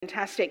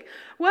Fantastic.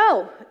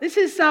 Well, this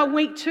is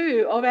week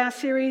 2 of our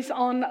series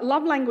on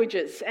love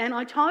languages, and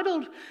I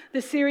titled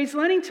the series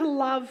Learning to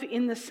Love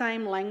in the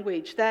Same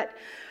Language. That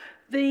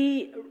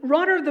the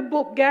writer of the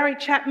book, Gary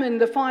Chapman,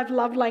 The 5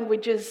 Love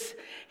Languages,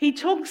 he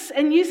talks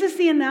and uses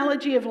the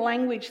analogy of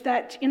language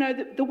that,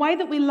 the way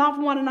that we love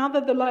one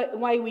another, the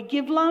way we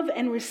give love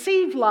and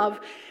receive love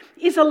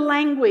is a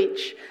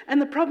language,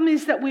 and the problem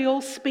is that we all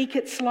speak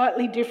it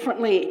slightly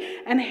differently,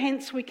 and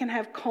hence we can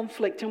have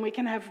conflict, and we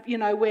can have,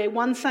 where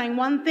one's saying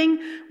one thing,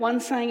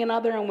 one's saying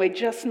another, and we're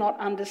just not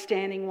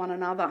understanding one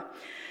another.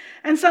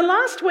 And so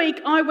last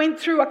week I went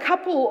through a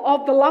couple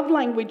of the love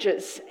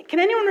languages. Can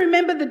anyone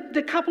remember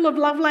the couple of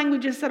love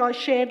languages that I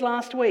shared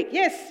last week?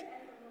 Yes?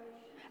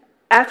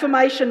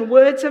 Affirmation,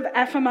 words of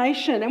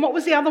affirmation. And what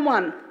was the other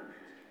one?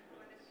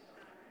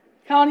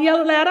 Come on,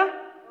 yell it louder.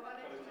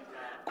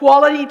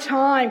 Quality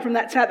time, from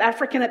that South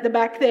African at the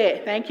back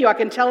there. Thank you, I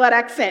can tell that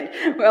accent.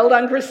 Well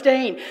done,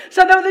 Christine.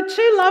 So there were the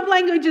 2 love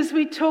languages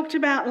we talked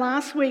about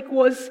last week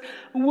was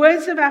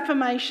words of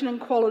affirmation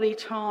and quality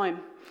time.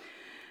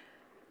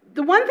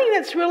 The one thing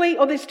that's really,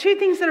 or there's 2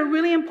 things that are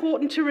really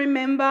important to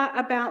remember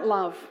about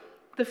love.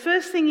 The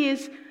first thing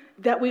is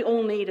that we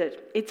all need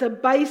it. It's a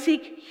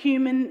basic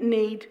human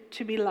need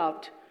to be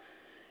loved.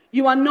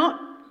 You are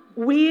not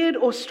weird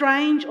or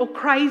strange or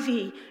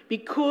crazy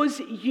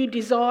because you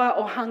desire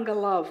or hunger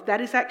love.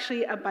 That is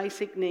actually a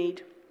basic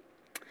need.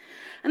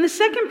 And the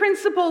second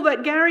principle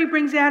that Gary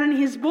brings out in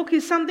his book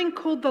is something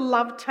called the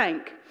love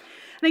tank.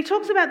 And he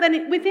talks about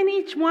that within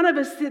each one of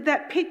us,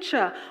 that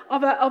picture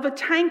of a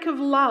tank of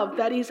love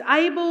that is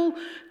able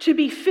to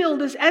be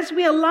filled as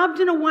we are loved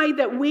in a way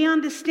that we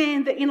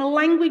understand that in a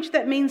language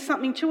that means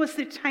something to us,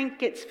 the tank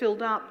gets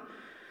filled up.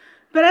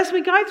 But as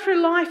we go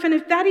through life, and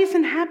if that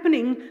isn't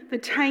happening, the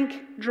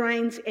tank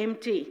drains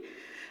empty.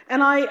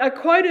 And I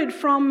quoted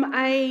from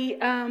a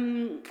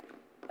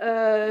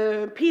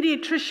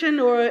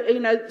pediatrician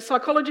or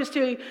psychologist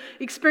who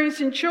experienced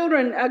in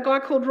children, a guy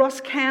called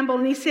Ross Campbell,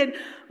 and he said,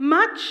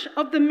 much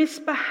of the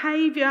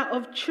misbehaviour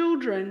of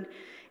children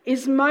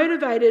is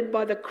motivated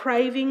by the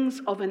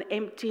cravings of an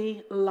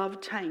empty love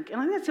tank. And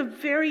I think that's a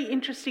very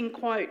interesting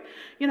quote.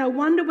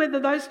 Wonder whether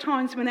those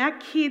times when our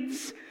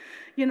kids,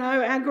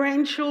 our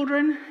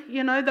grandchildren,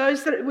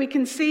 those that we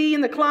can see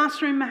in the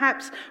classroom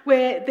perhaps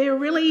where they're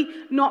really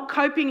not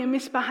coping and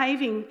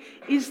misbehaving,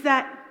 is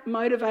that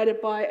motivated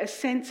by a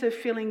sense of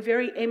feeling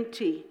very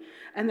empty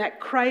and that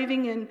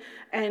craving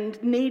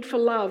and need for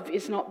love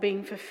is not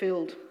being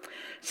fulfilled.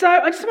 So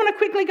I just want to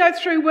quickly go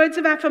through words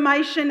of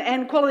affirmation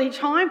and quality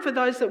time for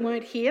those that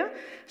weren't here.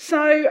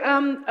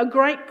 So a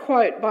great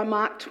quote by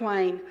Mark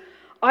Twain,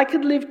 "I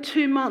could live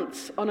 2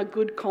 months on a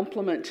good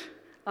compliment."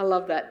 I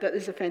love that. That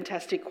is a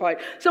fantastic quote.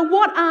 So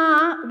what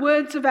are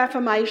words of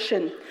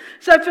affirmation?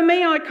 So for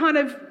me, I kind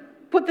of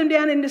put them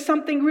down into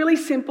something really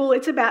simple.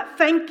 It's about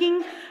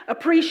thanking,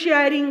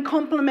 appreciating,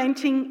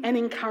 complimenting, and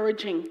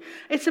encouraging.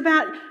 It's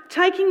about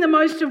taking the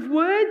most of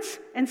words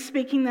and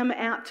speaking them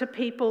out to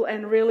people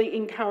and really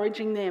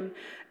encouraging them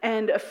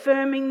and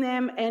affirming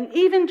them, and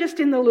even just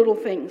in the little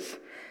things.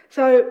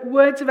 So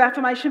words of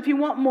affirmation. If you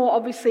want more,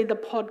 obviously the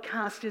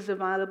podcast is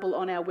available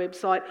on our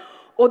website.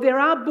 Or there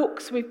are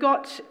books. We've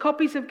got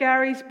copies of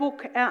Gary's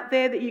book out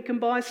there that you can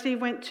buy.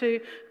 Steve went to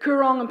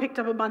Coorong and picked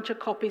up a bunch of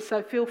copies,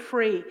 so feel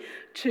free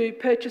to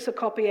purchase a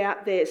copy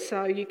out there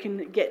so you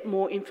can get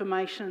more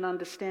information and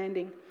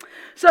understanding.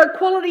 So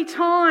quality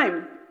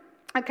time.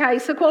 Okay,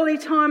 so quality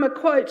time, a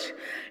quote.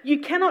 "You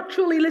cannot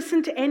truly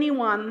listen to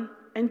anyone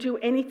and do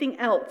anything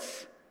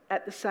else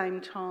at the same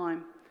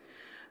time."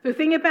 The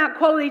thing about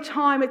quality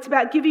time, it's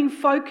about giving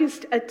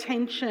focused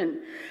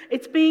attention.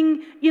 It's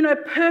being,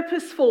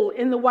 purposeful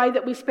in the way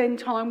that we spend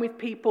time with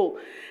people.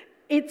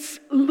 It's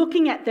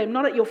looking at them,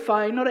 not at your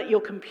phone, not at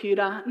your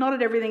computer, not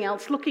at everything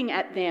else, looking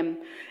at them.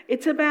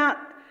 It's about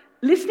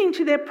listening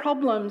to their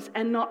problems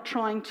and not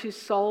trying to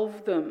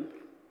solve them.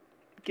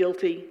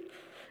 Guilty.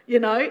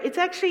 It's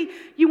actually,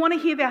 you want to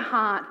hear their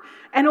heart,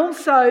 and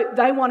also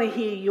they want to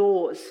hear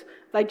yours.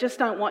 They just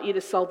don't want you to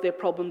solve their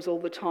problems all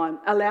the time.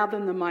 Allow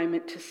them the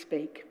moment to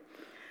speak.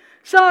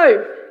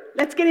 So,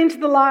 let's get into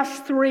the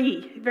last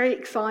 3. Very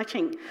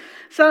exciting.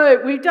 So,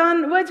 we've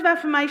done words of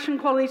affirmation,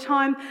 quality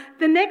time.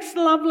 The next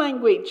love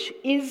language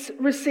is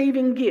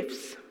receiving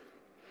gifts.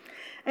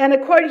 And a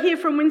quote here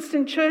from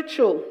Winston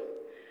Churchill.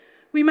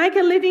 "We make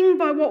a living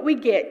by what we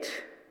get.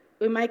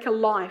 We make a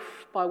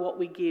life by what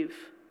we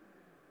give."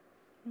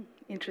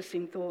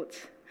 Interesting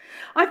thoughts.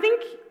 I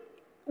think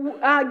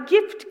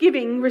gift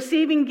giving,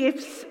 receiving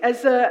gifts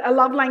as a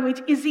love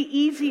language is the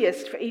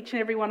easiest for each and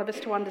every one of us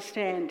to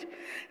understand.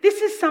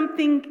 This is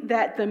something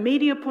that the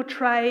media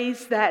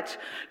portrays, that,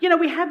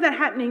 we have that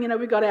happening,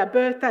 we've got our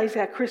birthdays,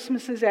 our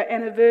Christmases, our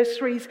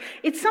anniversaries.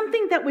 It's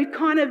something that we've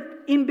kind of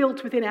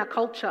inbuilt within our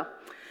culture.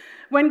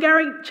 When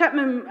Gary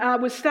Chapman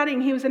was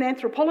studying, he was an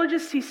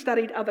anthropologist, he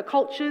studied other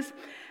cultures,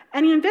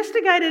 and he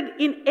investigated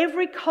in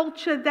every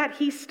culture that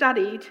he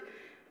studied,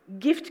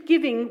 gift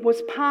giving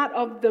was part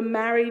of the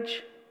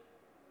marriage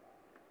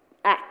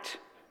act.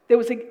 there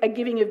was a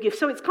giving of gifts.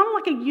 So it's kind of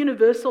like a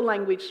universal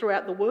language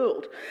throughout the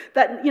world.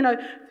 That,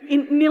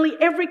 in nearly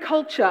every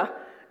culture,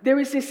 there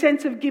is this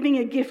sense of giving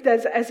a gift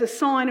as a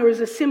sign or as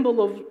a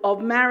symbol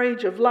of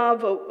marriage, of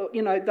love, or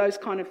those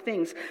kind of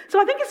things.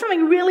 So I think it's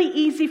something really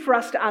easy for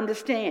us to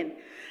understand.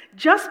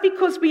 Just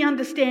because we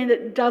understand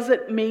it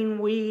doesn't mean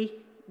we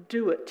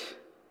do it.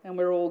 And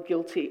we're all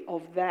guilty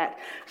of that.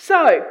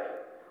 So,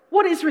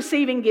 what is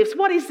receiving gifts?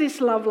 What is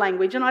this love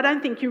language? And I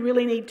don't think you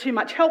really need too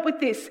much help with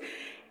this.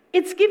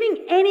 It's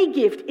giving any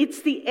gift.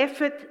 It's the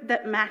effort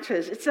that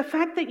matters. It's the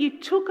fact that you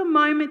took a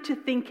moment to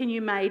think and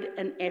you made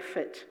an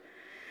effort.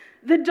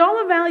 The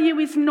dollar value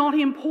is not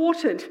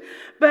important,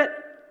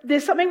 but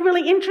there's something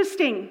really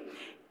interesting.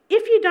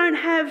 If you don't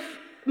have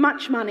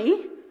much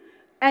money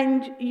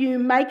and you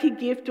make a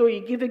gift or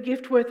you give a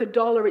gift worth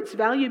 $1, it's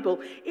valuable.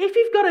 If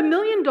you've got $1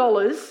 million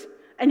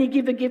and you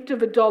give a gift of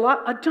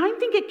 $1, I don't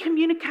think it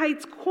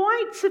communicates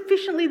quite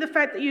sufficiently the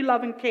fact that you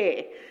love and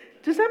care.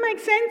 Does that make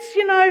sense?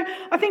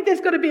 I think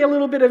there's got to be a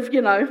little bit of,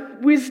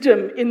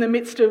 wisdom in the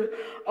midst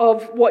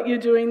of what you're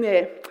doing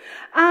there.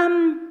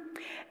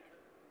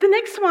 The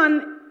next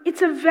one,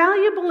 it's a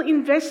valuable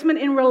investment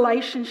in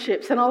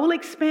relationships, and I will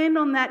expand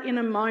on that in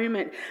a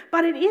moment.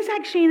 But it is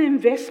actually an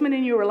investment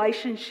in your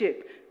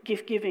relationship,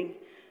 gift giving.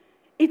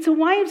 It's a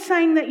way of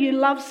saying that you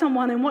love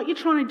someone, and what you're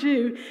trying to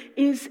do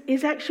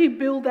is actually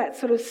build that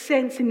sort of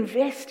sense,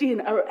 invest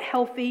in a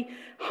healthy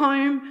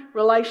home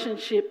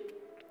relationship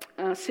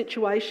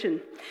situation.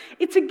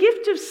 It's a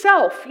gift of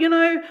self.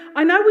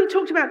 I know we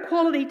talked about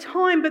quality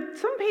time, but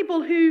some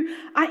people who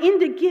are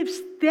into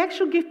gifts, the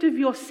actual gift of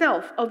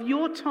yourself, of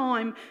your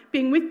time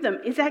being with them,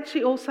 is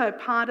actually also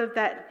part of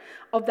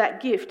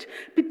that gift.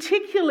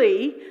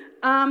 Particularly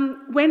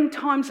when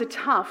times are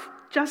tough,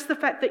 just the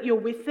fact that you're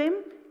with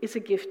them is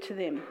a gift to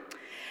them.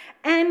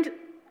 And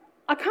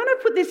I kind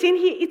of put this in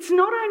here. It's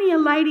not only a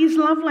lady's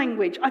love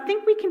language. I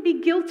think we can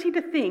be guilty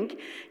to think,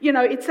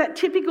 it's that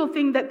typical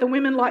thing that the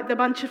women like the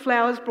bunch of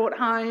flowers brought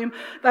home,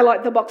 they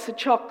like the box of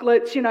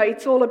chocolates,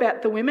 it's all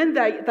about the women.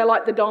 They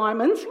like the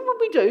diamonds. Well,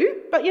 we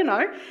do, but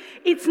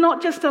it's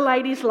not just a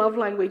lady's love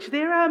language.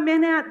 There are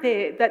men out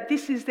there that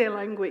this is their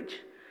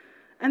language,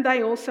 and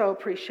they also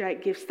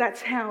appreciate gifts.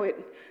 That's how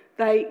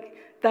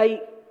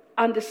they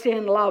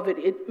understand love.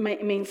 It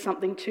means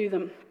something to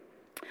them.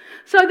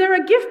 So there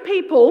are gift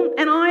people,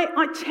 and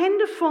I tend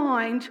to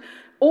find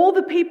all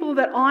the people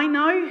that I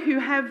know who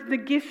have the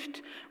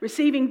gift,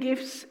 receiving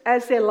gifts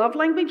as their love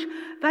language,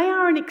 they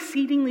are an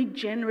exceedingly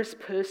generous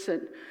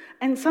person.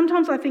 And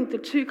sometimes I think the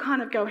two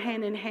kind of go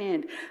hand in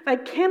hand. They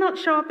cannot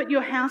show up at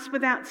your house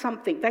without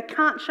something. They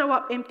can't show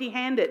up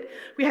empty-handed.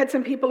 We had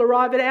some people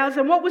arrive at ours,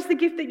 and what was the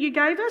gift that you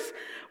gave us?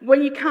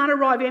 When you can't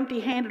arrive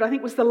empty-handed, I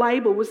think was the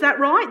label. Was that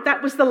right?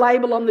 That was the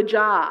label on the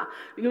jar.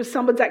 Because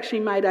someone's actually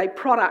made a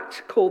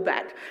product called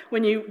that.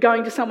 When you're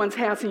going to someone's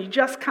house and you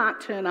just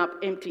can't turn up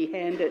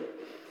empty-handed.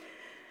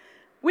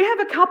 We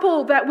have a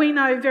couple that we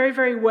know very,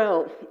 very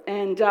well,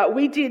 and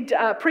we did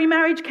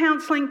pre-marriage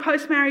counselling,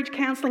 post-marriage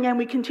counselling, and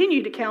we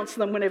continue to counsel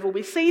them whenever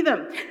we see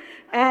them.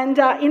 And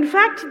in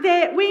fact,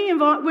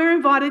 we're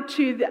invited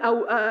to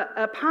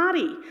a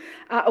party,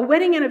 a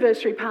wedding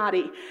anniversary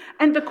party,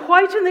 and the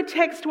quote in the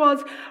text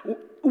was,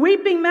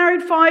 "We've been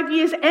married 5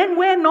 years and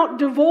we're not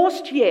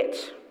divorced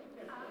yet."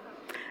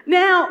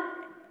 Now,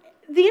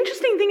 the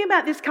interesting thing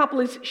about this couple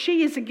is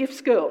she is a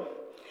gifts girl.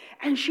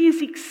 And she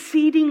is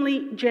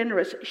exceedingly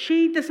generous.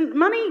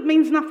 Money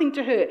means nothing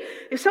to her.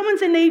 If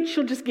someone's in need,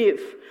 she'll just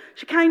give.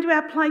 She came to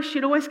our place,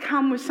 she'd always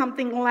come with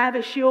something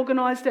lavish. She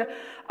organised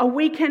a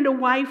weekend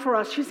away for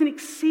us. She's an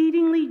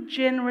exceedingly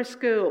generous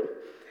girl.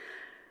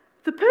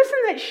 The person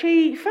that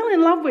she fell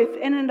in love with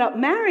and ended up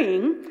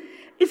marrying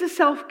is a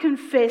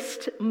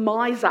self-confessed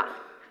miser.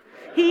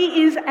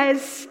 He is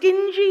as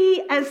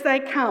stingy as they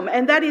come.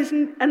 And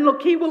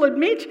look, he will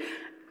admit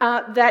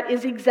that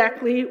is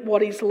exactly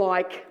what he's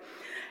like.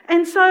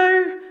 And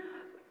so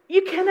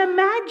you can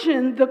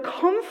imagine the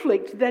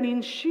conflict that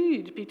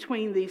ensued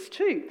between these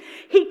two.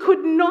 He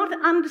could not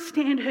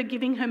understand her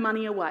giving her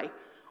money away.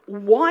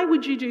 Why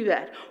would you do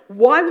that?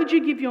 Why would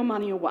you give your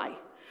money away?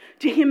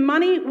 To him,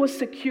 money was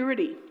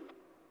security.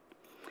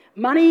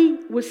 Money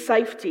was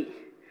safety.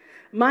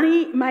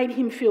 Money made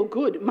him feel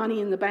good, money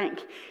in the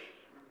bank.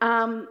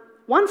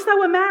 Once they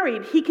were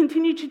married, he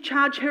continued to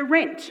charge her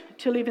rent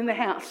to live in the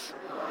house.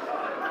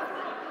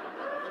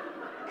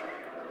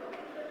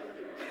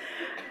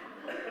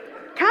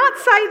 Can't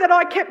say that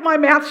I kept my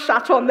mouth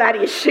shut on that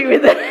issue.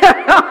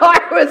 I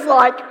was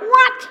like,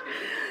 what?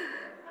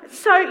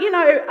 So,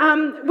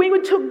 we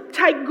would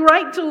take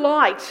great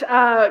delight,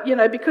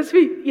 because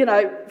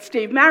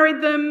Steve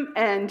married them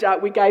and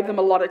we gave them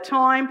a lot of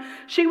time.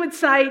 She would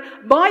say,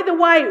 by the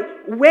way,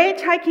 we're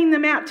taking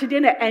them out to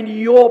dinner and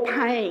you're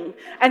paying.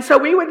 And so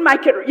we would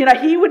make it,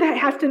 he would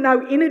have to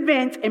know in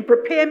advance and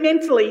prepare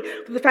mentally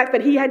for the fact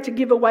that he had to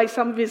give away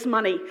some of his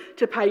money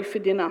to pay for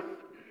dinner.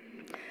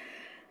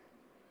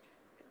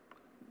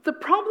 The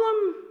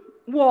problem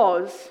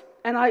was,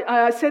 and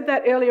I said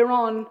that earlier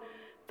on,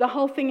 the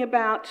whole thing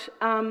about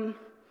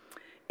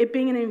it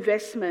being an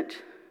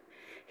investment.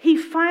 he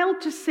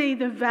failed to see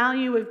the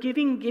value of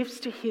giving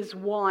gifts to his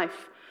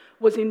wife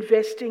was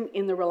investing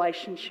in the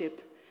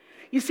relationship.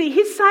 You see,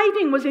 his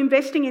saving was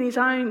investing in his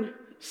own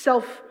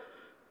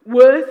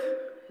self-worth,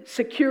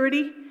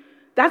 security.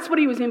 That's what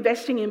he was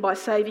investing in by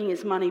saving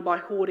his money, by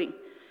hoarding.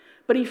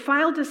 But he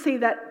failed to see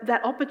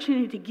that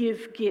opportunity to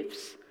give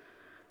gifts,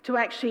 to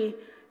actually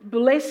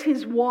bless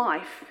his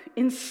wife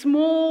in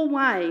small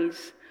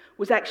ways,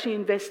 was actually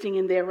investing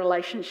in their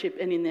relationship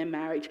and in their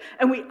marriage.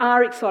 And we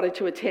are excited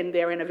to attend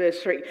their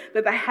anniversary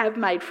that they have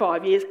made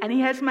 5 years, and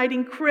he has made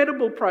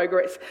incredible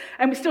progress.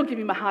 And we still give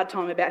him a hard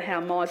time about how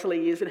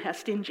miserly he is and how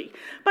stingy.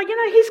 But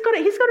he's got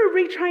to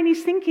retrain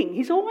his thinking.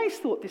 He's always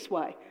thought this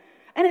way.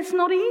 And it's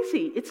not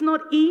easy. It's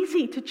not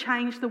easy to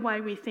change the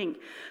way we think.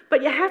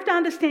 But you have to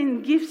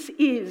understand gifts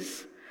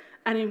is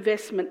an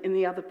investment in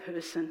the other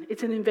person.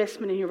 It's an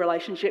investment in your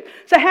relationship.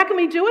 So how can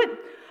we do it?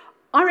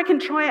 I reckon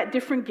try out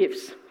different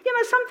gifts.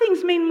 Some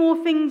things mean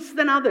more things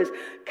than others.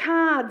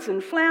 Cards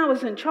and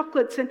flowers and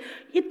chocolates, and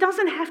it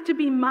doesn't have to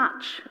be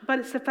much, but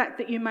it's the fact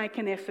that you make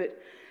an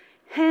effort.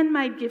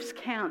 Handmade gifts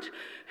count.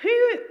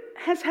 Who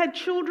has had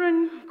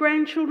children,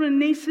 grandchildren,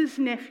 nieces,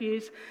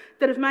 nephews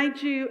that have made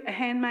you a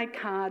handmade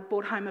card,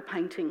 brought home a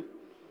painting?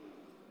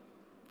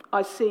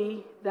 I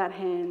see that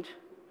hand.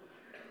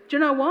 Do you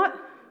know what?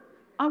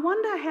 I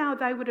wonder how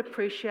they would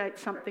appreciate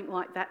something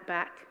like that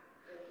back.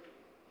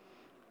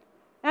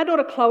 Our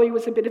daughter Chloe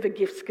was a bit of a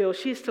gifts girl.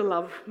 She used to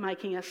love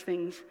making us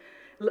things,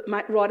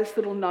 write us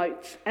little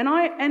notes. And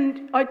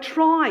I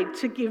tried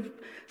to give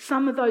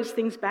some of those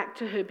things back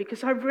to her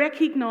because I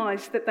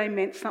recognised that they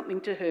meant something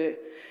to her.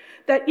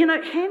 That,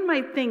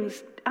 handmade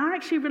things are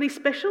actually really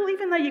special,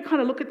 even though you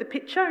kind of look at the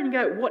picture and you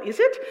go, what is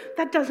it?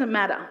 That doesn't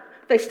matter.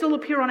 They still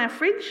appear on our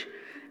fridge.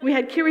 We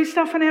had Kiri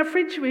stuff on our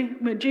fridge.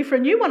 We're due for a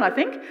new one, I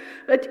think.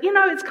 But,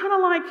 it's kind of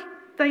like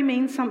they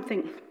mean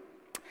something.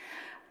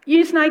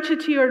 Use nature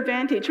to your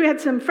advantage. We had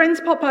some friends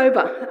pop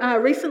over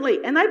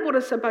recently, and they brought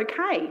us a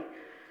bouquet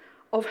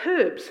of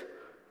herbs.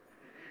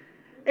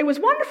 It was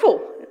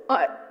wonderful.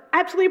 I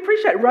absolutely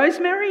appreciate it.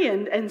 Rosemary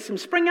and some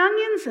spring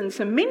onions and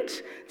some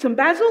mint, some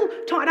basil,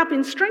 tied up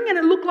in string, and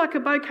it looked like a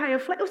bouquet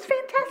of flowers. It was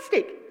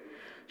fantastic.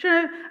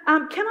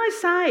 Can I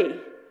say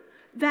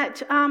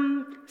that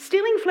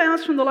stealing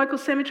flowers from the local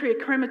cemetery or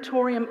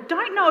crematorium,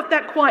 don't know if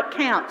that quite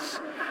counts.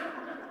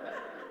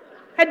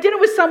 Had dinner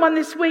with someone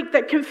this week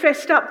that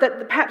confessed up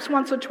that perhaps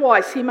once or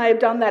twice he may have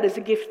done that as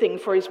a gift thing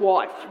for his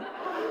wife.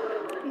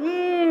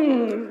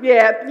 Maybe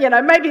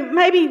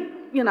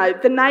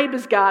the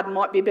neighbour's garden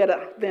might be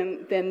better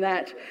than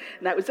that.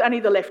 And that was only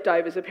the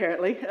leftovers,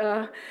 apparently.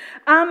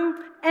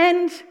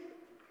 And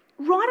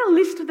write a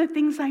list of the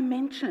things they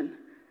mention.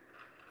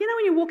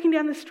 When you're walking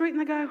down the street and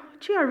they go,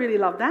 gee, I really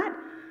love that.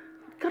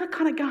 You've got to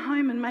kind of go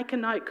home and make a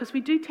note because we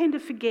do tend to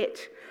forget.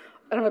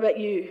 I don't know about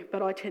you,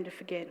 but I tend to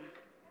forget.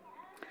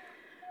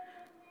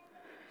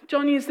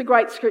 John used the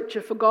great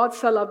scripture, for God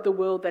so loved the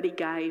world that he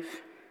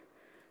gave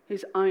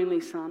his only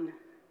son.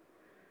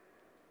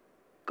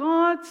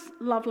 God's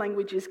love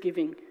language is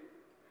giving.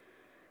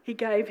 He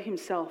gave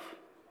himself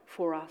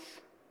for us.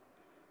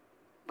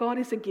 God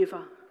is a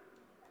giver.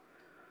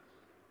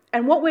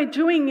 And what we're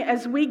doing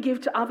as we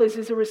give to others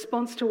is a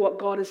response to what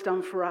God has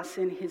done for us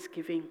in his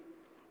giving.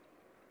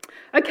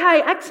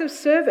 Okay, acts of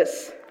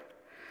service.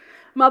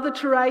 Mother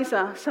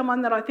Teresa,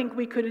 someone that I think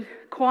we could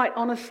quite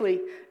honestly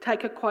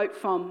take a quote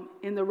from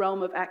in the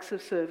realm of acts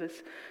of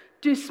service.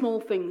 Do small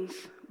things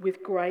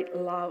with great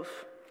love.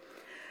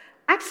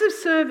 Acts of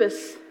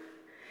service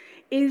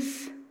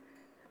is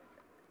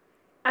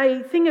a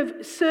thing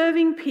of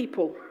serving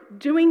people,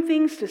 doing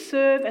things to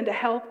serve and to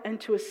help and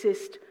to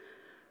assist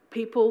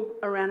people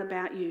around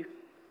about you.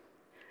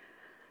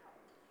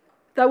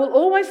 They will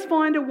always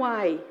find a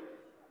way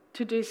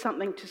to do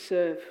something to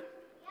serve.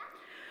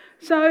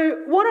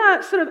 So what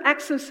are sort of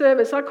acts of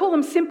service? I call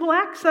them simple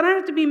acts. They don't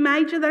have to be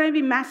major. They don't have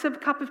to be massive.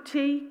 Cup of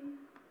tea,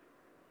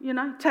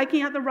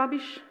 taking out the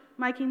rubbish,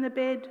 making the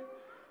bed,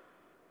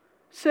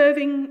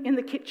 serving in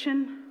the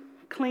kitchen,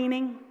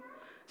 cleaning,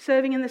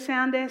 serving in the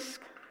sound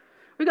desk.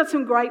 We've got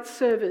some great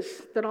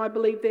servers that I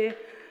believe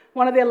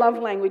one of their love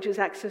languages,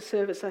 acts of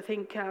service. I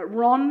think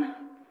Ron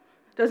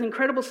does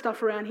incredible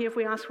stuff around here. If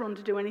we ask Ron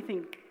to do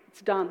anything,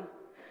 it's done.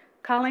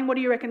 Carlene, what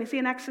do you reckon? Is he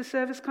an acts of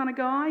service kind of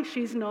guy?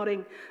 She's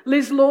nodding.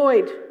 Liz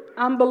Lloyd,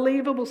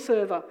 unbelievable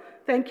server.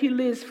 Thank you,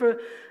 Liz, for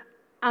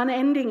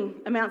unending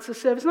amounts of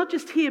service, not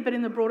just here, but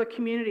in the broader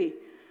community.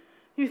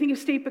 You think of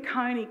Steve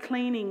Piccone,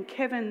 cleaning,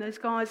 Kevin, those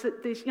guys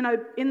that,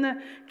 in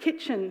the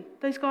kitchen,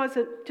 those guys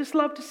that just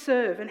love to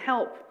serve and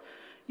help,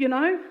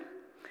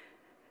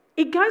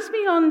 It goes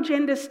beyond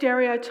gender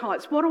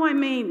stereotypes. What do I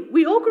mean?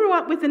 We all grew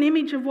up with an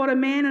image of what a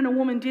man and a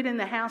woman did in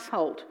the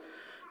household.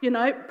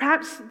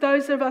 Perhaps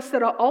those of us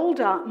that are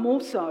older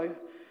more so.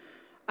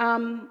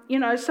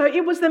 So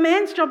it was the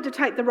man's job to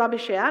take the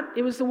rubbish out.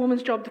 It was the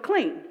woman's job to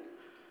clean.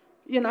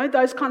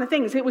 Those kind of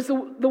things. It was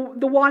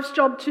the wife's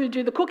job to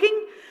do the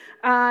cooking.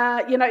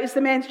 It's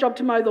the man's job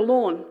to mow the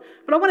lawn.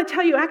 But I want to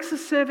tell you, acts of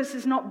service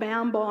is not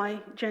bound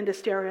by gender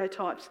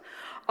stereotypes.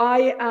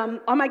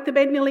 I make the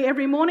bed nearly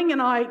every morning,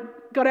 and I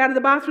got out of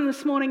the bathroom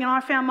this morning and I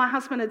found my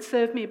husband had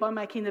served me by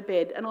making the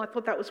bed, and I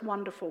thought that was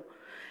wonderful.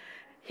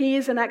 He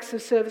is an acts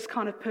of service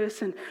kind of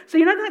person. So,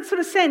 that sort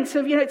of sense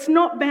of, it's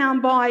not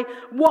bound by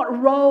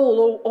what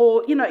role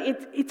or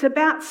it's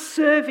about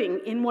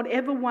serving in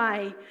whatever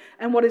way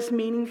and what is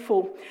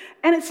meaningful.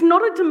 And it's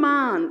not a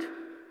demand.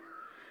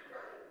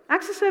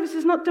 Acts of service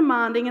is not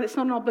demanding and it's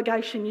not an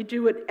obligation. You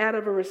do it out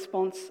of a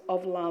response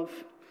of love.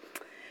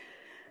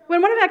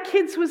 When one of our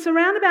kids was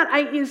around about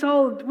 8 years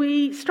old,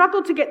 we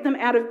struggled to get them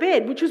out of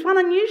bed, which was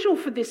unusual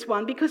for this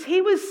one because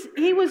he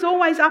was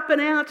always up and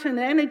out and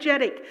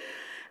energetic.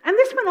 And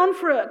this went on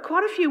for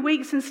quite a few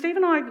weeks, and Steve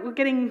and I were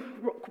getting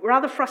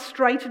rather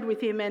frustrated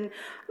with him. And,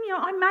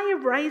 I may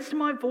have raised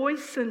my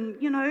voice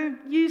and,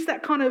 used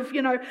that kind of,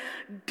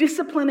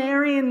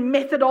 disciplinarian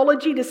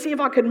methodology to see if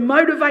I could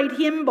motivate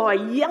him by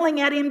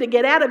yelling at him to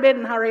get out of bed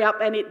and hurry up,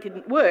 and it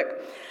didn't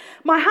work.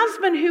 My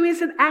husband, who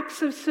is an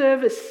acts of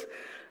service,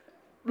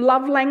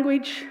 love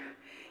language,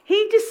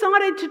 he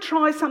decided to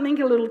try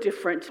something a little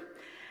different.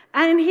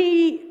 And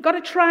he got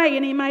a tray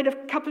and he made a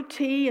cup of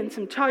tea and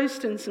some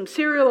toast and some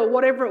cereal or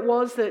whatever it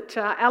was that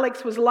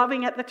Alex was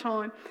loving at the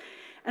time.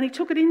 And he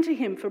took it into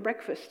him for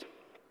breakfast.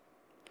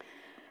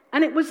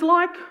 And it was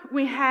like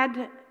we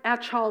had our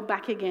child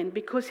back again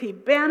because he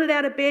bounded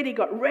out of bed, he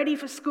got ready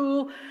for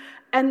school.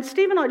 And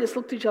Steve and I just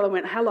looked at each other and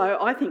went, hello,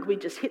 I think we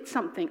just hit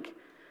something.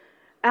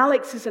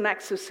 Alex is an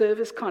acts of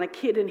service kind of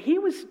kid, and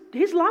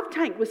his love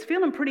tank was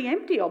feeling pretty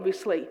empty,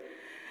 obviously.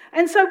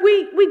 And so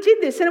we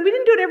did this, and we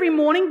didn't do it every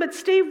morning, but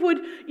Steve would,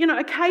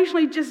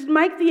 occasionally just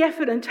make the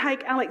effort and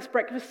take Alex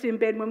breakfast in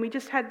bed when we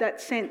just had that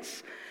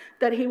sense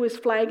that he was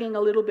flagging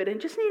a little bit and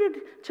just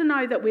needed to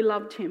know that we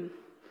loved him.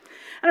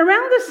 And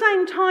around the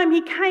same time,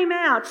 he came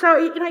out.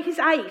 So, he's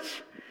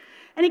 8.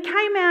 And he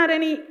came out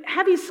and he'd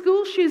have his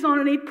school shoes on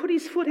and he'd put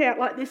his foot out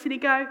like this and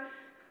he'd go,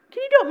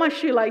 can you do up my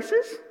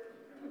shoelaces?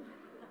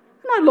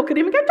 And I'd look at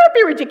him and go, don't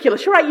be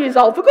ridiculous, you're 8 years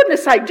old, for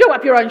goodness sake, do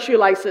up your own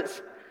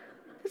shoelaces.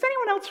 Has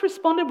anyone else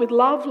responded with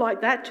love like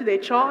that to their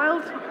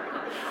child? And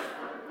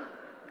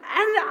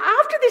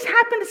after this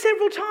happened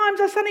several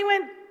times, I suddenly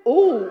went,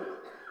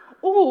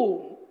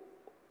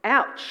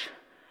 ouch.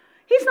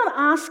 He's not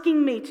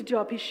asking me to do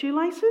up his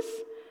shoelaces.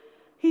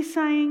 He's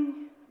saying,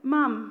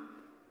 Mum,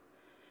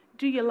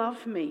 do you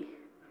love me?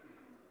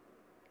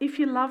 If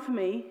you love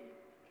me,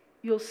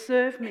 you'll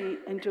serve me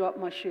and do up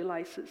my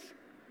shoelaces.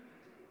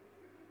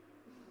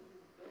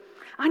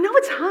 I know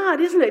it's hard,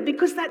 isn't it?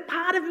 Because that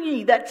part of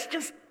me that's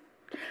just,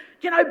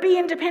 be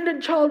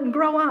independent child and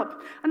grow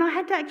up. And I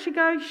had to actually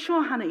go,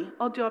 sure, honey,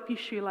 I'll do up your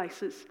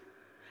shoelaces.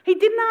 He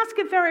didn't ask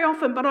it very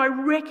often, but I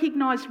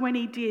recognised when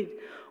he did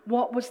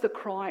what was the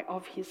cry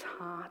of his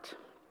heart.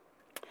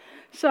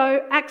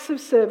 So, acts of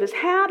service.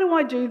 How do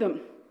I do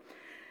them?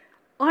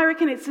 I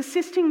reckon it's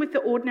assisting with the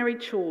ordinary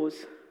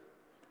chores.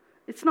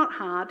 It's not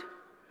hard.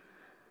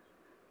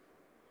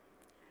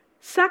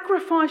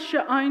 Sacrifice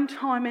your own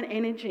time and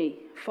energy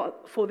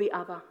for the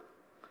other.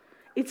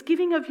 It's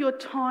giving of your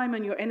time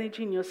and your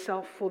energy and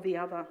yourself for the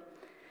other.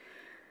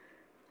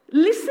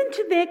 Listen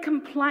to their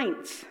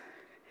complaints.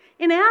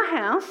 In our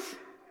house,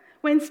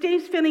 when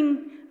Steve's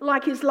feeling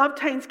like his love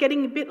tank's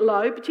getting a bit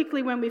low,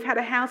 particularly when we've had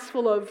a house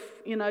full of,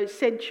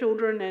 said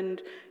children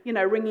and,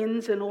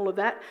 ring-ins and all of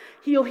that,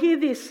 he'll hear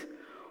this,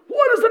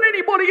 why doesn't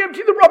anybody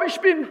empty the rubbish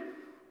bin?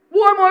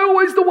 Why am I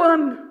always the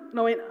one? And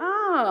I went,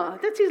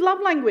 that's his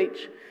love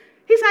language.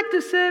 His act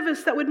of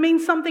service that would mean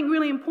something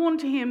really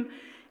important to him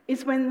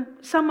is when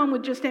someone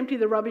would just empty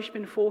the rubbish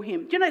bin for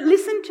him.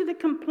 Listen to the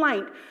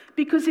complaint,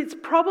 because it's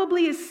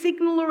probably a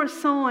signal or a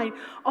sign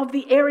of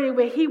the area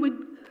where he would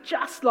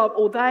just love,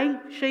 or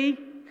she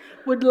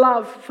would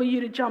love for you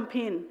to jump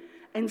in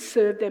and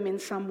serve them in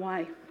some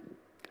way.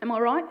 Am I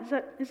right?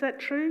 Is that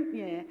true?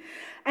 Yeah.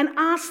 And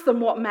ask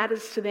them what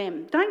matters to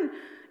them.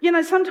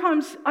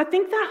 Sometimes I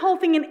think that whole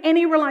thing in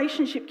any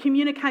relationship,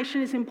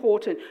 communication is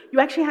important. You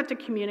actually have to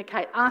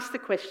communicate. Ask the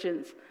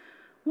questions.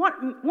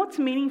 What's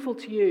meaningful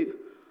to you?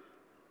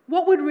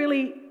 What would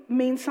really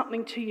mean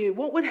something to you?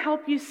 What would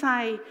help you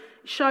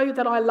show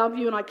that I love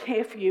you and I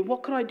care for you?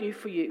 What could I do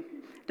for you?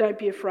 Don't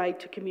be afraid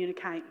to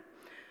communicate.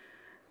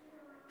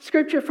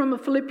 Scripture from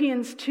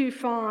Philippians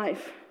 2:5.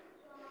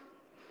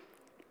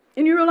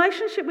 In your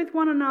relationship with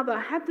one another,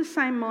 have the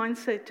same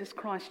mindset as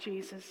Christ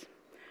Jesus,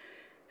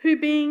 who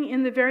being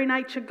in the very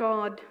nature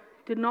God,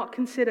 did not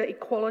consider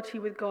equality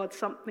with God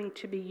something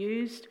to be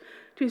used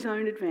to his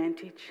own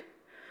advantage.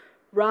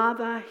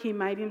 Rather, he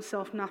made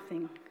himself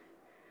nothing.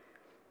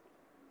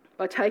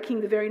 By taking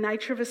the very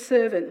nature of a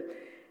servant,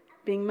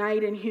 being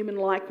made in human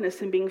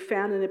likeness and being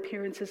found in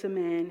appearance as a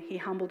man, he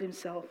humbled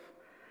himself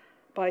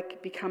by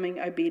becoming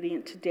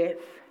obedient to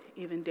death,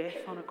 even death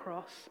on a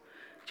cross.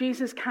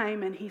 Jesus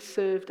came and he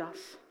served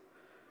us.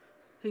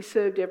 He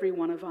served every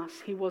one of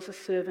us. He was a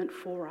servant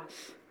for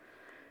us.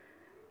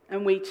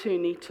 And we too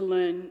need to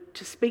learn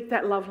to speak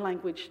that love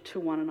language to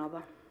one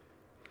another.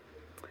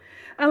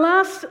 Our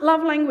last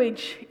love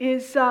language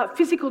is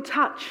physical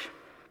touch.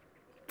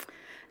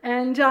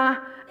 And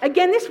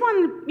again, this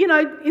one,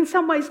 in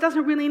some ways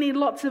doesn't really need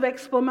lots of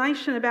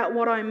explanation about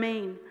what I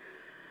mean.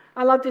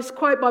 I love this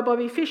quote by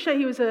Bobby Fischer.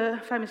 He was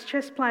a famous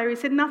chess player. He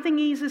said, "Nothing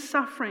eases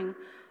suffering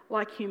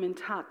like human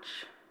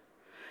touch."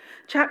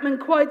 Chapman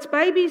quotes,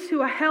 "Babies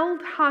who are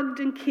held,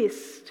 hugged and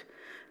kissed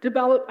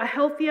develop a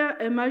healthier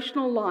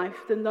emotional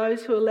life than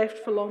those who are left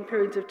for long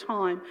periods of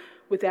time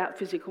without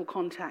physical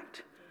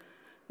contact."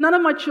 None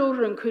of my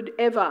children could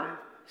ever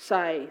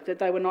say that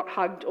they were not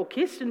hugged or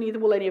kissed, and neither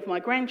will any of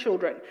my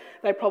grandchildren.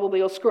 They probably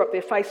all screw up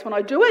their face when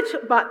I do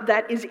it, but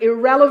that is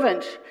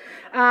irrelevant.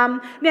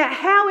 Now,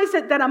 how is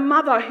it that a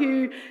mother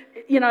who,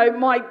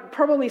 my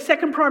probably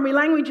second primary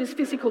language is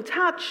physical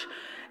touch,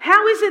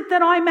 how is it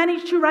that I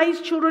manage to raise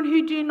children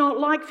who do not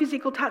like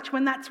physical touch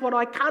when that's what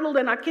I cuddled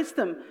and I kissed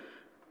them?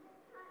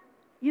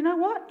 You know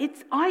what?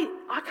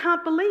 I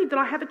can't believe that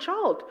I have a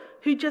child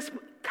who just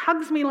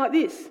hugs me like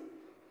this.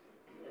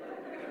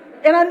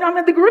 And I'm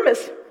at the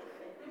grimace.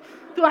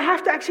 Do I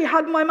have to actually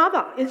hug my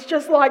mother? It's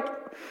just like,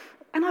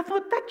 and I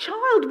thought that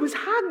child was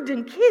hugged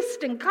and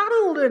kissed and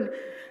cuddled, and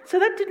so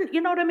that didn't, you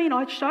know what I mean?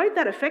 I showed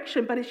that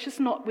affection, but it's just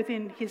not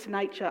within his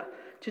nature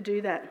to do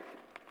that.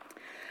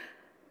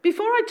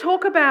 Before I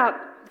talk about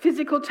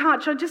physical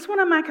touch, I just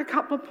want to make a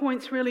couple of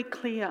points really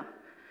clear.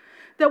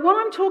 That what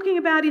I'm talking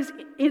about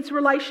is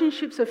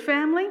relationships of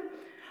family,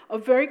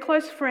 of very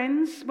close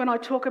friends when I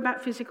talk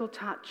about physical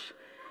touch.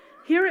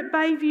 Here at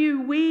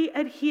Bayview, we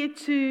adhere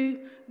to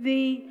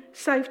the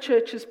Safe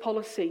Churches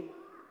policy.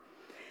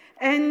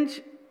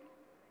 And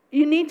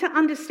you need to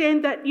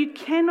understand that you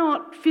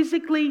cannot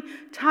physically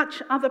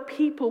touch other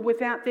people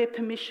without their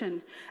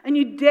permission. And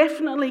you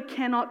definitely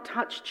cannot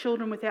touch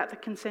children without the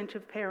consent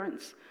of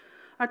parents.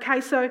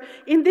 Okay, so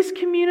in this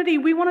community,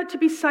 we want it to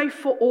be safe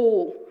for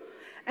all.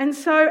 And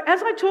so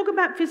as I talk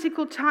about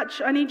physical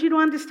touch, I need you to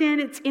understand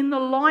it's in the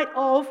light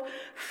of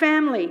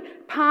family,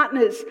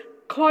 partners,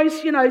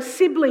 close,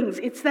 siblings.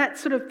 It's that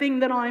sort of thing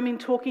that I'm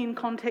talking in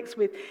context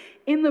with.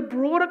 In the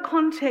broader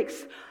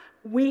context,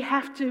 we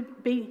have to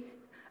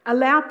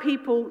allow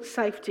people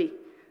safety.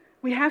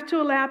 We have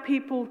to allow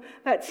people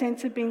that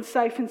sense of being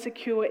safe and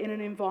secure in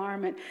an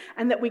environment,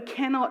 and that we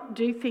cannot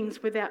do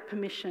things without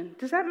permission.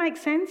 Does that make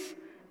sense?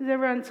 Is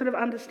everyone sort of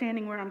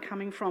understanding where I'm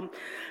coming from?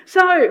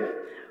 So,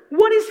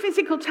 what is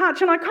physical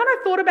touch? And I kind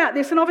of thought about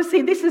this, and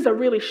obviously this is a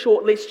really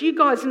short list. You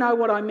guys know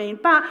what I mean.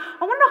 But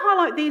I want to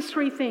highlight these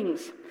three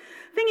things.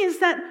 Thing is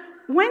that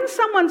when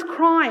someone's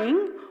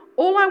crying,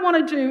 all I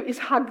want to do is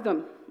hug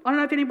them. I don't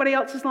know if anybody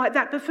else is like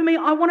that, but for me,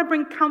 I want to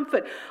bring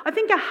comfort. I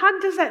think a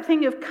hug does that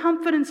thing of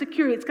comfort and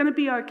security. It's going to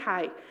be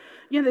okay.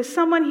 There's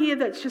someone here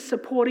that's just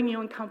supporting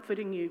you and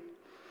comforting you.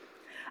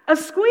 A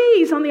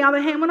squeeze, on the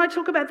other hand, when I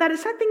talk about that,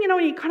 it's that thing,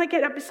 when you kind of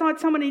get up beside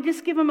someone and you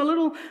just give them a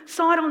little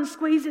side-on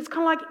squeeze. It's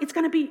kind of like,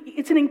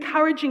 it's an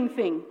encouraging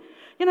thing.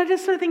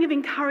 Just sort of think of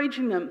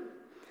encouraging them.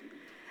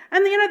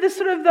 And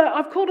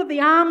I've called it the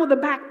arm or the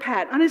back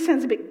pat. I know it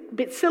sounds a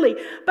bit silly,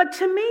 but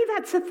to me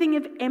that's a thing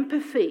of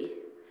empathy.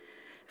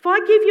 If I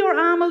give your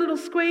arm a little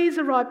squeeze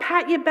or I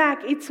pat your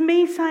back, it's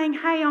me saying,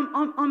 hey,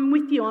 I'm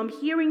with you, I'm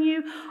hearing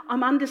you,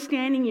 I'm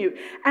understanding you.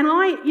 And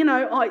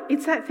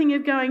it's that thing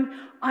of going,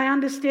 I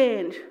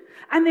understand.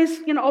 And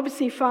there's,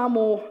 obviously far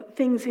more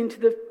things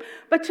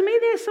but to me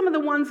there's some of the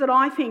ones that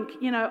I think,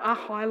 are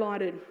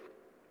highlighted.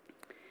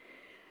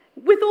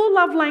 With all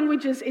love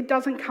languages, it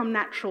doesn't come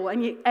natural.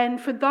 And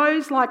for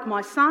those like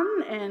my son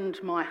and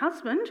my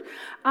husband,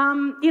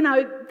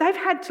 they've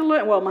had to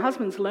learn. Well, my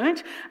husband's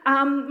learnt.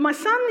 My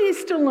son is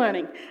still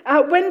learning.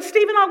 When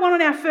Steve and I went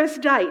on our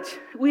first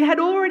date, we had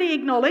already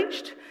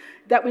acknowledged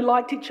that we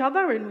liked each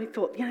other, and we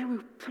thought,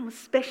 we've something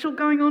special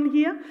going on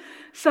here.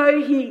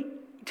 So he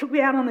took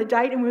me out on a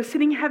date, and we were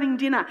sitting having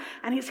dinner,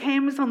 and his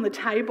hand was on the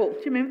table. Do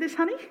you remember this,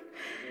 honey?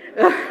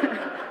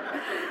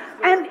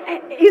 And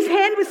his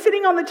hand was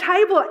sitting on the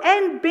table,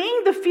 and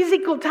being the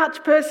physical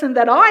touch person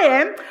that I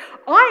am,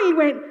 I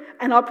went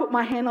and I put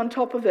my hand on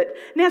top of it.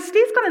 Now,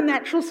 Steve's got a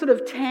natural sort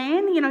of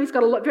tan, he's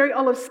got a very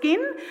olive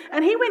skin,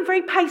 and he went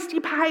very pasty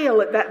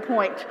pale at that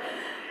point.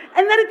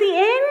 And then at the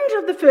end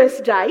of the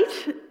first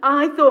date,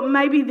 I thought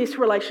maybe this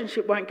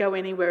relationship won't go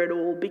anywhere at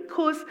all,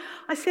 because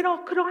I said,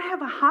 could I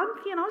have a hug?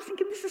 I was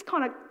thinking, this is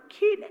kind of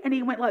cute. And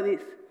he went like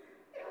this.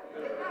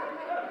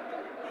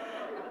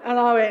 And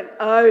I went,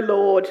 oh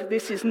Lord,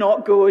 this is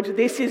not good.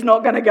 This is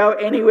not going to go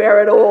anywhere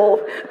at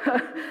all.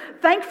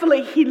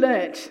 Thankfully, he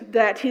learnt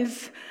that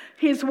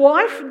his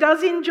wife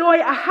does enjoy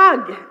a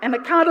hug and a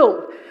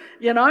cuddle.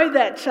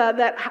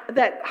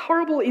 That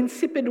horrible,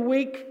 insipid,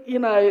 weak,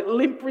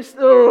 limp wrist,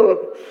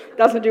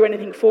 doesn't do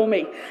anything for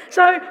me.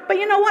 So, but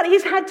you know what?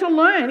 He's had to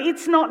learn.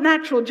 It's not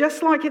natural,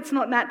 just like it's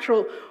not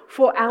natural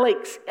for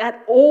Alex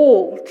at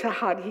all to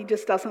hug. He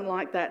just doesn't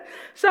like that.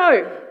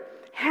 So,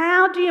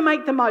 how do you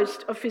make the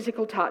most of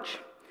physical touch?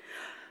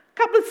 A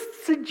couple of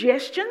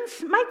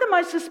suggestions. Make the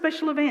most of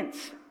special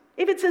events.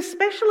 If it's a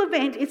special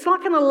event, it's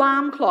like an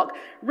alarm clock.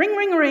 Ring,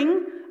 ring,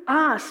 ring.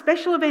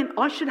 Special event.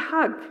 I should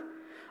hug.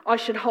 I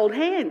should hold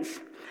hands.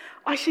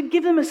 I should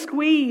give them a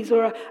squeeze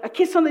or a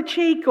kiss on the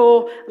cheek,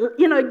 or,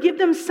 give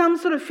them some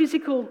sort of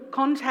physical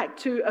contact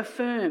to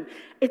affirm.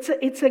 It's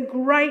a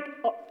great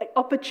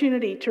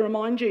opportunity to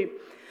remind you.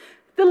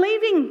 The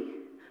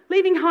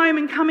Leaving home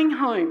and coming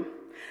home,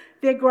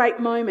 they're great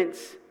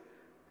moments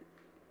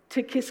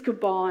to kiss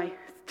goodbye,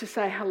 to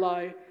say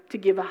hello, to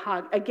give a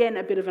hug. Again,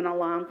 a bit of an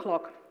alarm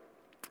clock.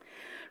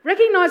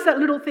 Recognise that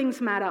little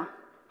things matter.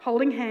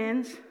 Holding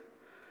hands,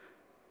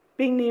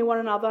 being near one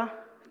another,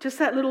 just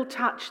that little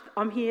touch,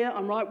 I'm here,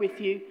 I'm right with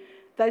you.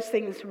 Those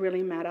things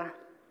really matter.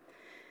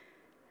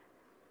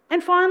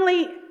 And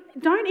finally,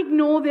 don't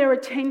ignore their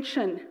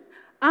attention.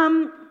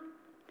 The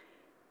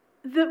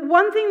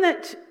one thing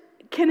that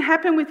can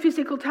happen with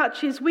physical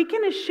touch is we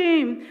can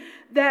assume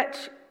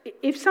that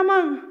if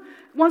someone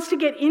wants to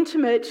get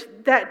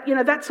intimate, that,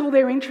 that's all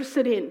they're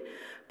interested in.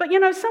 But,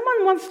 if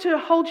someone wants to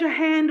hold your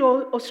hand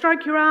or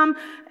stroke your arm,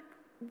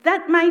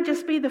 that may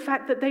just be the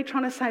fact that they're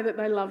trying to say that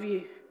they love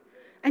you.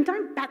 And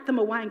don't bat them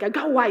away and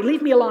go away,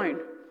 leave me alone.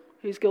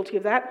 Who's guilty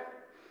of that?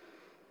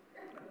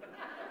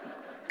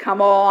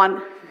 Come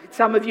on.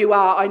 Some of you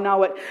are, I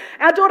know it.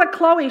 Our daughter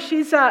Chloe,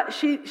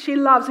 she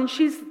loves, and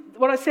she's,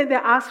 what I said there,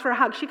 asked for a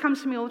hug. She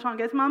comes to me all the time and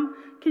goes, Mum,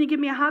 can you give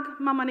me a hug?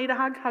 Mum, I need a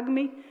hug, hug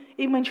me.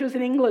 Even when she was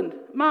in England.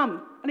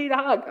 Mum, I need a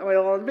hug.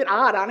 Well, it's a bit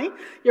hard, honey.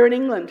 You're in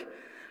England.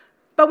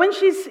 But when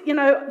she's,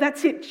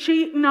 that's it.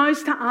 She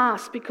knows to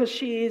ask because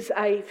she is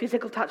a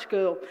physical touch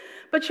girl.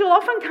 But she'll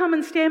often come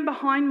and stand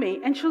behind me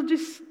and she'll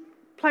just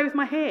play with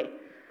my hair.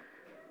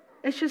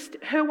 It's just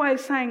her way of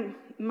saying,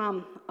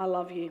 Mum, I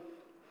love you.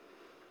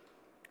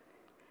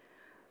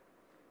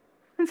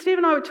 And Steve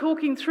and I were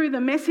talking through the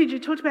message. We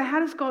talked about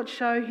how does God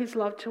show his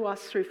love to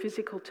us through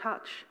physical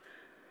touch.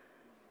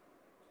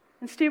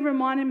 And Steve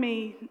reminded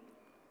me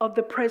of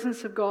the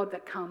presence of God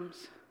that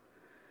comes.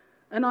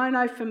 And I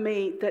know for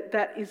me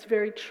that is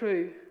very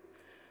true.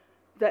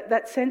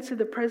 That sense of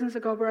the presence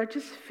of God where I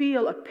just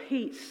feel a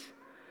peace.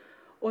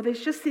 Or there's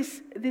just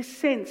this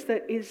sense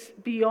that is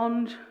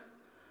beyond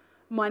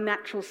my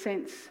natural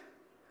sense.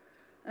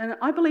 And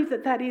I believe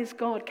that is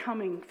God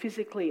coming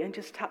physically and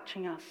just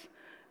touching us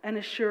and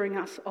assuring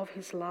us of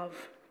his love.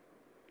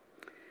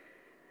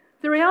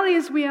 The reality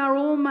is we are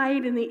all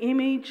made in the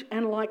image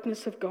and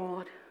likeness of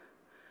God.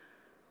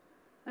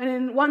 And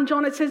in 1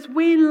 John it says,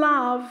 we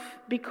love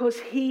because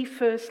he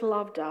first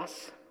loved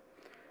us.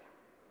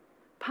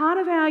 Part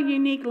of our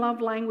unique love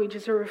language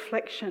is a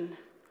reflection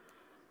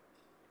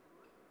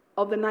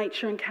of the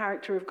nature and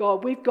character of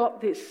God. We've got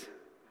this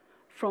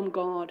from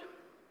God.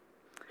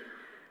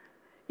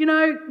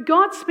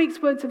 God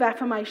speaks words of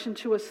affirmation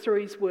to us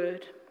through his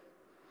word.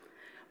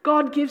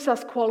 God gives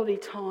us quality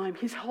time.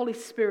 His Holy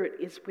Spirit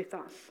is with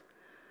us.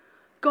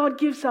 God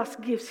gives us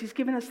gifts. He's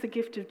given us the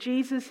gift of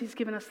Jesus. He's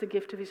given us the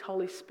gift of his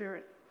Holy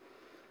Spirit.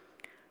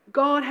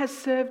 God has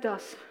served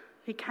us.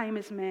 He came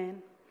as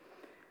man.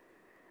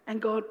 And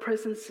God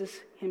presences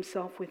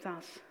himself with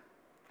us.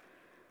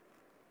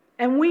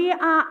 And we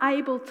are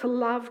able to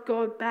love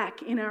God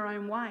back in our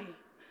own way.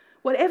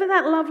 Whatever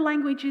that love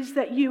language is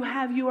that you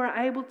have, you are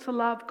able to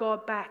love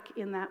God back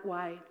in that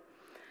way.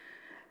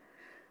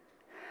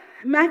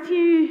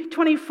 Matthew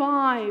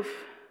 25,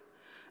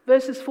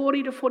 verses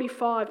 40 to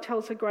 45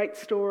 tells a great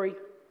story.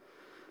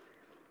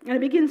 And it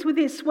begins with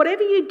this: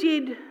 whatever you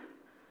did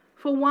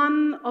for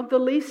one of the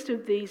least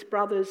of these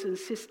brothers and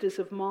sisters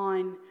of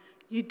mine,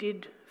 you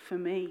did for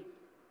me.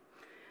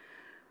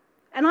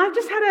 And I've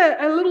just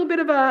had a little bit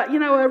of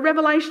a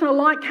revelation, a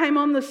light came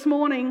on this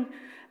morning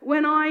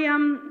when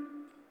I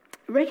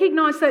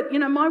recognised that,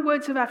 my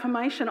words of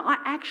affirmation, I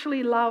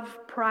actually love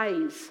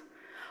praise.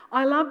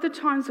 I love the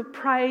times of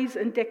praise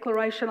and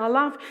declaration. I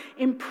love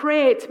in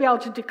prayer to be able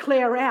to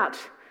declare out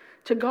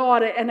to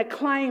God and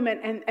acclaim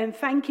and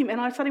thank him. And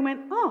I suddenly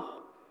went,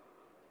 oh,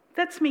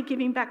 that's me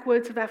giving back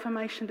words of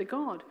affirmation to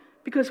God.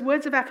 Because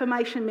words of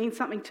affirmation mean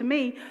something to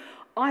me.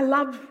 I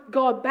love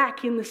God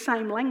back in the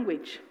same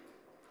language.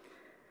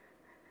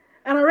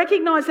 And I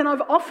recognise, and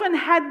I've often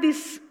had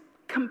this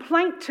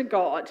complaint to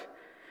God,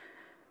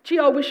 gee,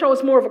 I wish I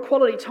was more of a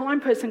quality time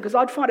person because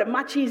I'd find it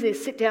much easier to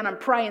sit down and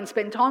pray and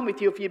spend time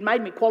with you if you'd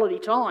made me quality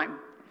time.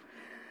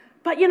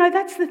 But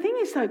that's the thing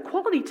is though,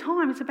 quality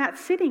time is about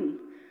sitting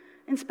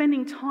and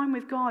spending time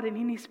with God and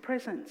in his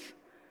presence.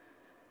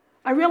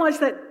 I realise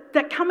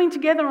that coming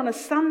together on a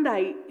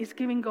Sunday is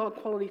giving God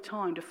quality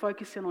time to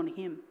focus in on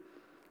him.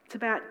 It's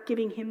about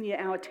giving him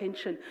our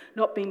attention,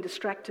 not being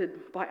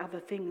distracted by other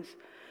things.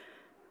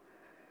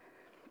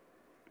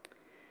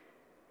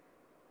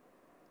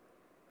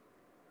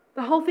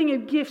 The whole thing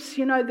of gifts,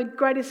 the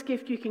greatest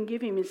gift you can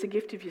give him is the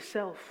gift of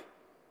yourself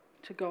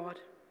to God.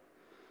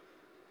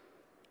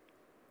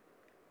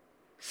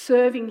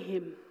 Serving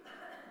him.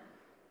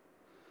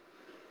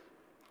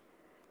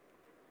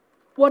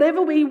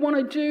 Whatever we want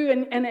to do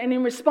and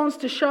in response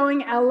to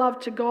showing our love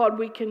to God,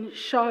 we can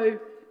show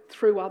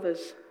through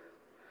others.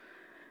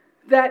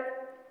 That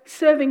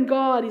serving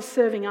God is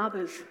serving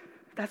others.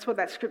 That's what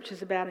that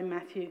scripture's about in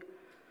Matthew.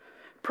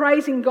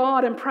 Praising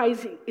God and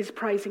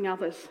praising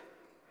others.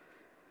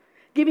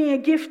 Giving a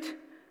gift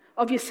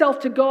of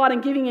yourself to God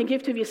and giving a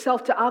gift of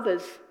yourself to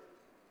others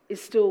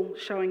is still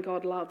showing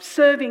God love.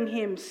 Serving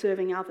him,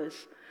 serving others.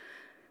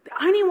 The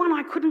only one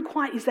I couldn't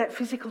quite is that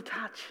physical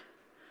touch.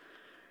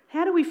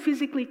 How do we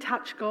physically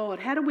touch God?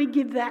 How do we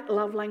give that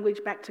love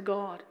language back to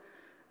God?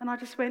 And I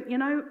just went,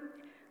 the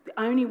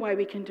only way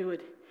we can do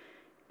it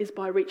is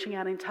by reaching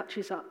out and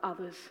touching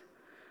others.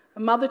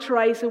 And Mother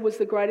Teresa was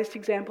the greatest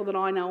example that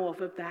I know of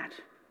that,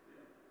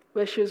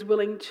 where she was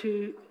willing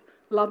to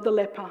love the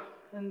leper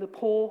and the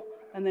poor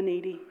and the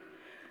needy.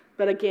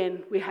 But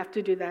again, we have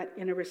to do that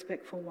in a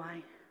respectful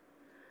way.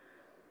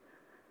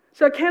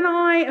 So can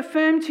I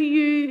affirm to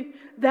you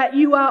that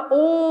you are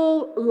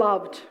all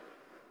loved?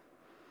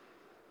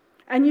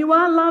 And you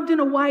are loved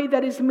in a way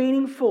that is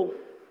meaningful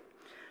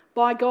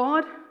by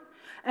God.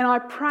 And I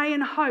pray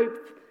and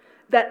hope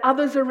that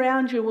others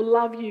around you will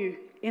love you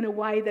in a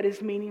way that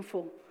is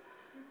meaningful.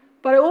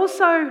 But I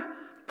also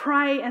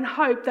pray and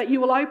hope that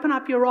you will open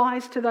up your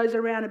eyes to those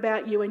around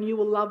about you and you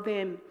will love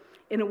them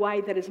in a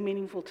way that is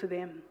meaningful to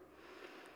them.